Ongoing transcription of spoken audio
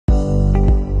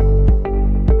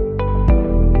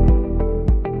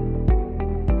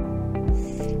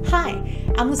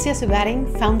I'm Lucia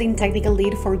Subatin, founding technical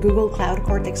lead for Google Cloud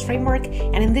Cortex Framework,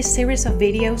 and in this series of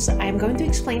videos, I am going to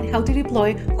explain how to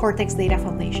deploy Cortex Data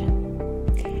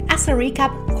Foundation. As a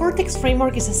recap, Cortex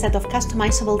Framework is a set of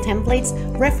customizable templates,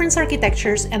 reference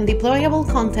architectures, and deployable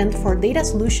content for data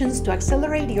solutions to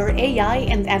accelerate your AI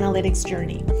and analytics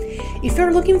journey. If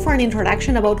you're looking for an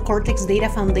introduction about Cortex Data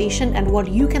Foundation and what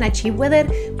you can achieve with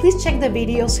it, please check the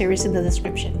video series in the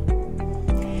description.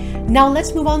 Now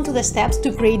let's move on to the steps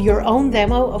to create your own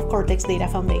demo of Cortex Data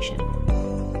Foundation.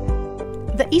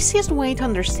 The easiest way to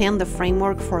understand the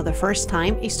framework for the first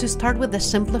time is to start with the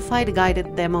simplified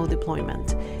guided demo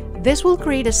deployment. This will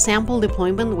create a sample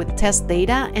deployment with test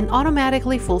data and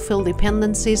automatically fulfill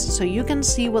dependencies so you can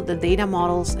see what the data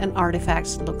models and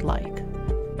artifacts look like.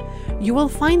 You will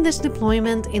find this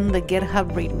deployment in the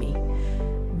GitHub README.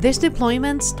 This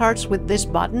deployment starts with this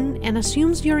button and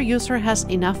assumes your user has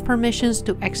enough permissions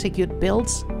to execute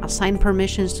builds, assign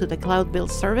permissions to the Cloud Build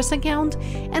Service account,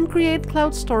 and create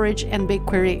cloud storage and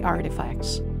BigQuery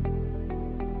artifacts.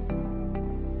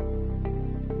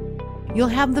 You'll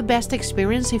have the best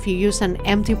experience if you use an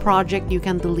empty project you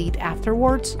can delete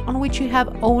afterwards, on which you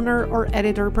have owner or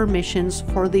editor permissions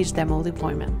for this demo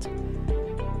deployment.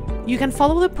 You can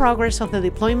follow the progress of the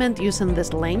deployment using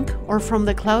this link or from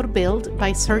the Cloud Build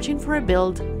by searching for a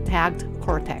build tagged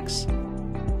Cortex.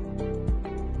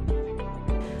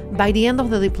 By the end of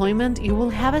the deployment, you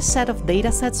will have a set of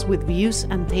datasets with views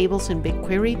and tables in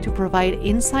BigQuery to provide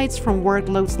insights from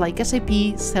workloads like SAP,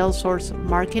 Salesforce,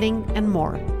 marketing, and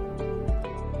more.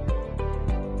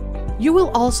 You will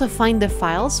also find the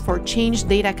files for change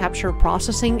data capture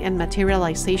processing and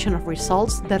materialization of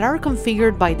results that are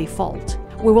configured by default.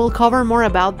 We will cover more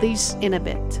about these in a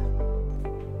bit.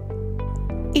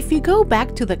 If you go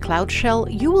back to the Cloud Shell,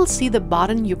 you will see the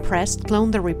button you pressed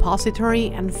cloned the repository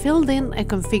and filled in a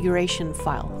configuration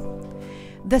file.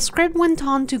 The script went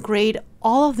on to create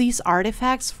all of these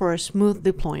artifacts for a smooth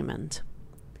deployment.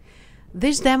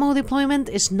 This demo deployment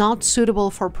is not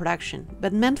suitable for production,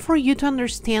 but meant for you to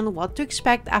understand what to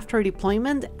expect after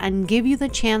deployment and give you the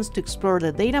chance to explore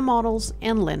the data models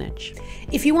and lineage.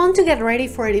 If you want to get ready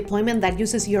for a deployment that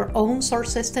uses your own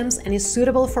source systems and is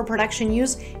suitable for production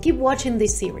use, keep watching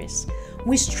this series.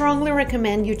 We strongly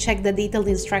recommend you check the detailed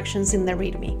instructions in the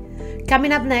README.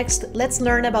 Coming up next, let's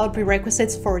learn about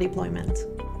prerequisites for deployment.